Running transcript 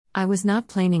I was not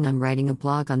planning on writing a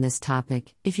blog on this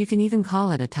topic, if you can even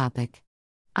call it a topic.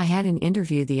 I had an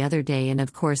interview the other day, and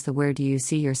of course the where do you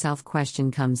see yourself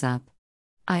question comes up.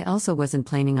 I also wasn't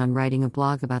planning on writing a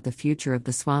blog about the future of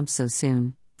the swamp so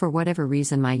soon. For whatever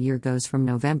reason, my year goes from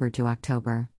November to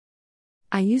October.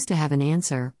 I used to have an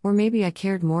answer, or maybe I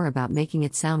cared more about making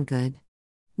it sound good.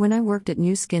 When I worked at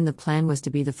New Skin, the plan was to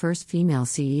be the first female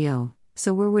CEO,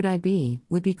 so where would I be?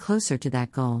 Would be closer to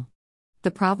that goal. The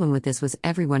problem with this was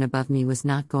everyone above me was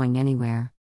not going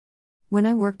anywhere. When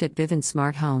I worked at Vivint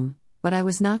Smart Home, but I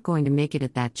was not going to make it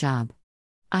at that job.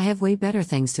 I have way better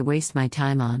things to waste my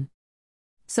time on.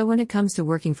 So when it comes to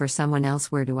working for someone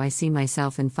else, where do I see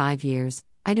myself in 5 years?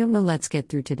 I don't know. Let's get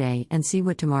through today and see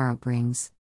what tomorrow brings.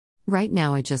 Right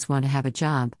now I just want to have a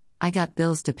job. I got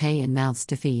bills to pay and mouths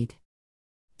to feed.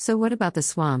 So what about the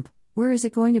swamp? Where is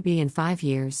it going to be in 5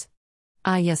 years?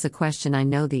 Yes, a question I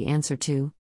know the answer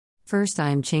to. First, I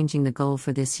am changing the goal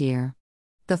for this year.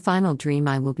 The final dream,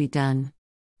 I will be done.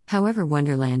 However,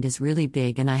 Wonderland is really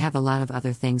big and I have a lot of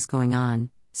other things going on,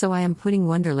 so I am putting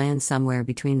Wonderland somewhere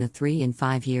between the 3 and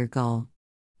 5 year goal.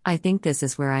 I think this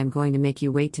is where I am going to make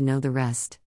you wait to know the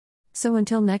rest. So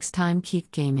until next time,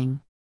 keep gaming.